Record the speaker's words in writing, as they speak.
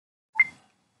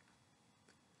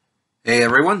Hey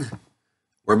everyone,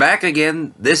 we're back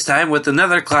again, this time with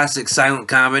another classic silent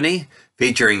comedy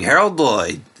featuring Harold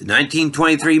Lloyd, the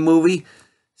 1923 movie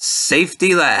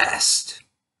Safety Last.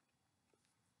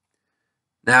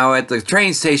 Now at the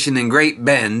train station in Great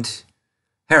Bend,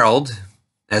 Harold,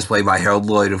 as played by Harold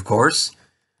Lloyd of course,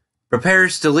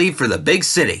 prepares to leave for the big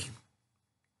city.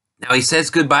 Now he says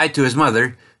goodbye to his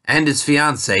mother and his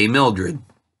fiancée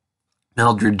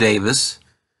Mildred Davis,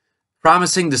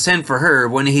 promising to send for her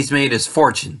when he's made his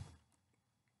fortune.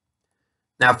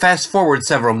 Now fast forward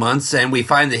several months and we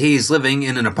find that he's living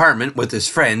in an apartment with his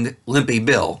friend Limpy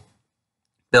Bill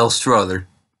Strother.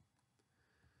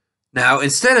 Now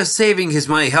instead of saving his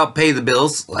money to help pay the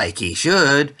bills like he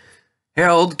should,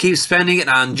 Harold keeps spending it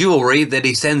on jewelry that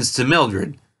he sends to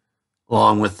Mildred,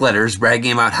 along with letters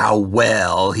bragging about how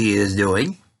well he is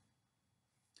doing.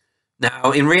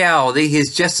 Now, in reality,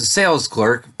 he's just a sales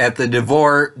clerk at the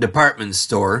DeVore department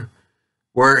store,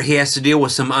 where he has to deal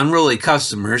with some unruly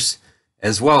customers,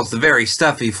 as well as the very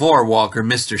stuffy floor walker,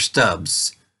 Mr.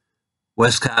 Stubbs,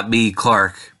 Westcott B.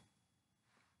 Clark.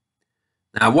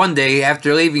 Now, one day,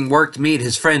 after leaving work to meet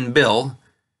his friend Bill,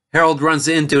 Harold runs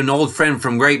into an old friend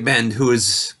from Great Bend who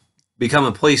has become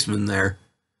a policeman there.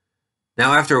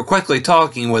 Now, after quickly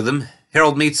talking with him,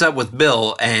 Harold meets up with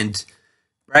Bill and,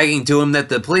 bragging to him that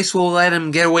the police will let him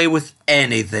get away with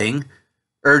anything,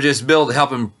 urges Bill to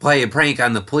help him play a prank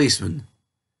on the policeman.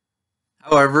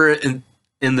 However, in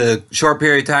the short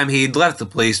period of time he'd left the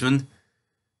policeman,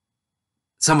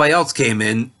 somebody else came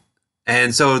in,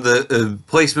 and so the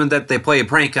policeman that they play a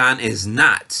prank on is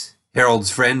not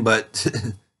Harold's friend, but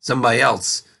somebody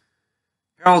else.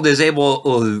 Harold is able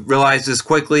to realize this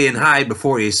quickly and hide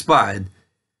before he's spotted,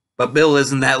 but Bill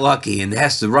isn't that lucky and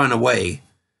has to run away,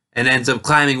 and ends up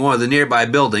climbing one of the nearby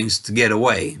buildings to get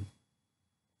away.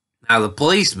 Now the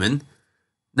policeman,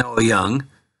 Noah Young,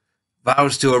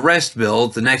 vows to arrest Bill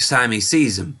the next time he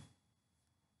sees him.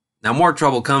 Now more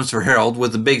trouble comes for Harold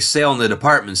with a big sale in the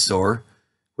department store,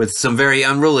 with some very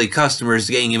unruly customers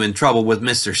getting him in trouble with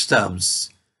Mr. Stubbs.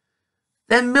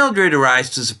 Then Mildred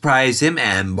arrives to surprise him,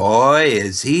 and boy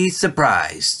is he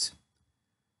surprised.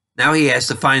 Now he has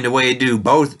to find a way to do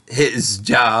both his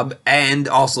job and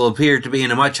also appear to be in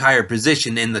a much higher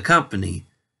position in the company.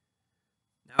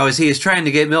 Now as he is trying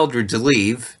to get Mildred to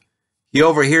leave, he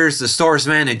overhears the store's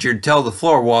manager tell the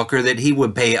floor walker that he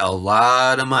would pay a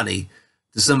lot of money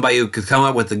to somebody who could come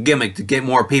up with a gimmick to get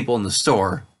more people in the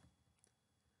store.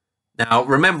 Now,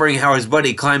 remembering how his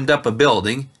buddy climbed up a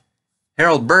building,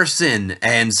 Harold bursts in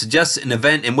and suggests an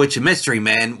event in which a mystery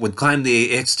man would climb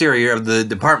the exterior of the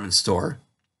department store.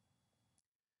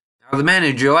 Now, the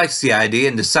manager likes the idea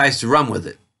and decides to run with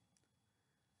it.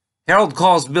 Harold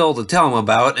calls Bill to tell him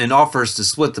about it and offers to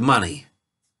split the money.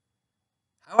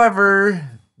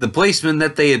 However, the policeman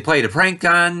that they had played a prank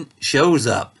on shows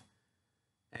up,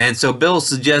 and so Bill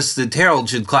suggests that Harold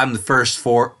should climb the first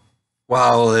floor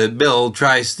while Bill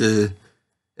tries to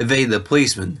evade the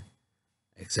policeman.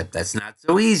 Except that's not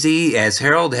so easy, as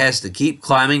Harold has to keep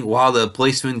climbing while the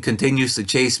policeman continues to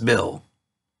chase Bill.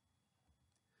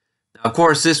 Now, of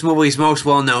course, this movie's most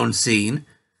well-known scene,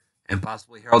 and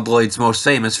possibly Harold Lloyd's most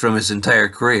famous from his entire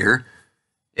career,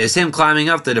 is him climbing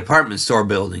up the department store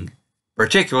building,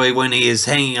 particularly when he is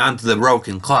hanging onto the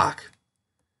broken clock.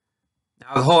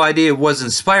 Now, the whole idea was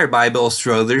inspired by Bill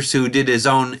Struthers, who did his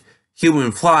own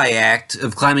human fly act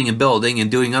of climbing a building and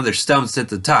doing other stunts at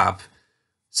the top,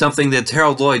 something that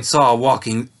Harold Lloyd saw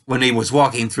when he was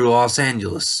walking through Los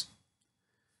Angeles.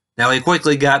 Now, he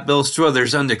quickly got Bill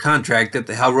Struthers under contract at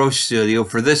the Hal Roach studio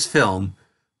for this film,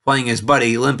 playing his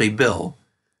buddy Limpy Bill,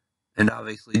 and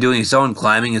obviously doing his own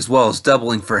climbing as well as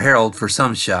doubling for Harold for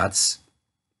some shots.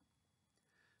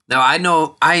 Now, I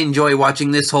know I enjoy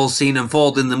watching this whole scene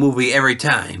unfold in the movie every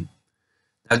time.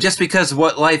 Now, just because of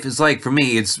what life is like for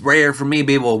me, it's rare for me to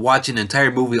be able to watch an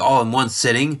entire movie all in one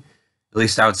sitting, at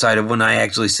least outside of when I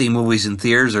actually see movies in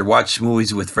theaters or watch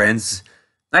movies with friends,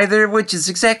 neither of which is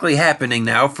exactly happening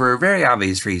now for very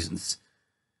obvious reasons.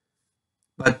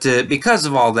 But because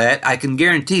of all that, I can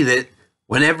guarantee that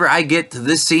whenever I get to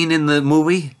this scene in the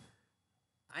movie,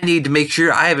 I need to make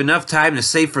sure I have enough time to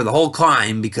save for the whole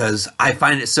climb, because I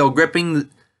find it so gripping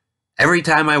every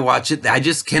time I watch it that I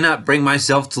just cannot bring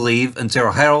myself to leave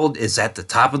until Harold is at the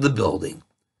top of the building.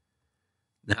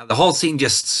 Now, the whole scene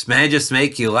just manages to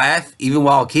make you laugh, even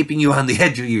while keeping you on the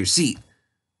edge of your seat.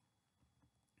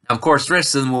 Now, of course, the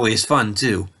rest of the movie is fun,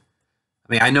 too.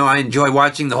 I mean, I know I enjoy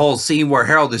watching the whole scene where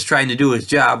Harold is trying to do his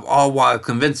job, all while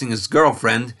convincing his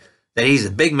girlfriend that he's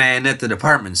a big man at the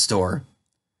department store.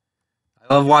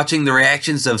 I love watching the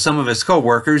reactions of some of his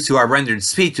co-workers who are rendered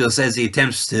speechless as he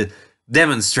attempts to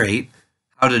demonstrate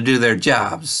how to do their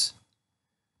jobs.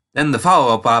 Then the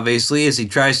follow-up, obviously, is he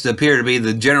tries to appear to be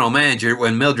the general manager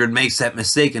when Mildred makes that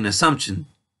mistaken assumption.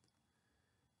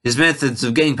 His methods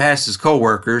of getting past his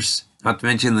co-workers, not to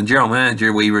mention the general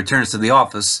manager when he returns to the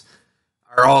office,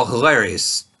 are all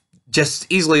hilarious. Just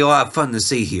easily a lot of fun to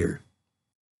see here.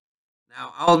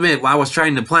 Now, I'll admit, while I was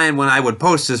trying to plan when I would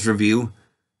post this review,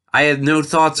 I had no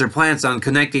thoughts or plans on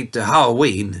connecting to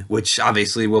Halloween, which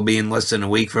obviously will be in less than a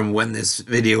week from when this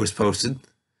video is posted.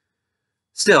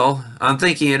 Still, on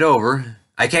thinking it over,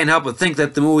 I can't help but think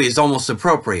that the movie is almost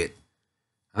appropriate.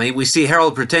 I mean, we see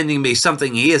Harold pretending to be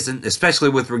something he isn't, especially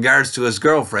with regards to his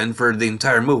girlfriend for the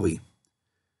entire movie.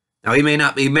 Now, he may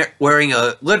not be wearing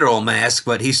a literal mask,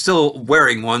 but he's still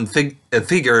wearing one, a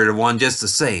figurative one, just the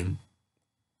same.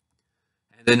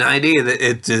 And an idea that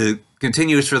it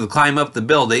continues for the climb up the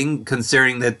building,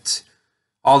 considering that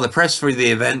all the press for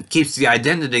the event keeps the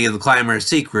identity of the climber a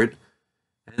secret,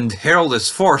 and Harold is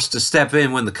forced to step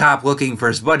in when the cop looking for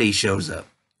his buddy shows up.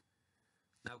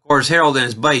 Now, of course, Harold and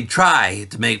his buddy try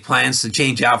to make plans to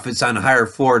change outfits on a higher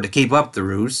floor to keep up the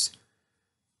ruse.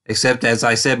 Except, as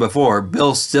I said before,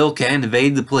 Bill still can't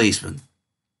evade the policeman.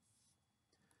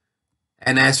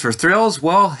 And as for thrills,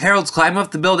 well, Harold's climb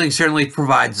up the building certainly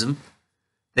provides them.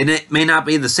 They may not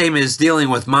be the same as dealing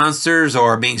with monsters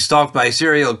or being stalked by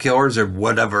serial killers or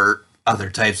whatever other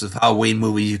types of Halloween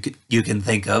movies you can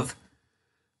think of,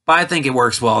 but I think it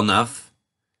works well enough.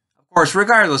 Of course,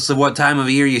 regardless of what time of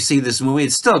year you see this movie,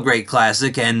 it's still a great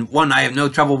classic and one I have no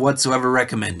trouble whatsoever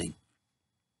recommending.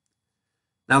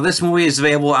 Now, this movie is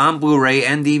available on Blu-ray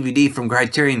and DVD from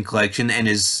Criterion Collection and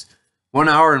is 1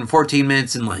 hour and 14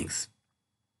 minutes in length.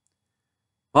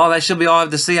 Well, that should be all I have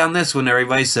to say on this one,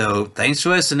 everybody, so thanks for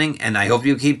listening, and I hope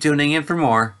you keep tuning in for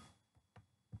more.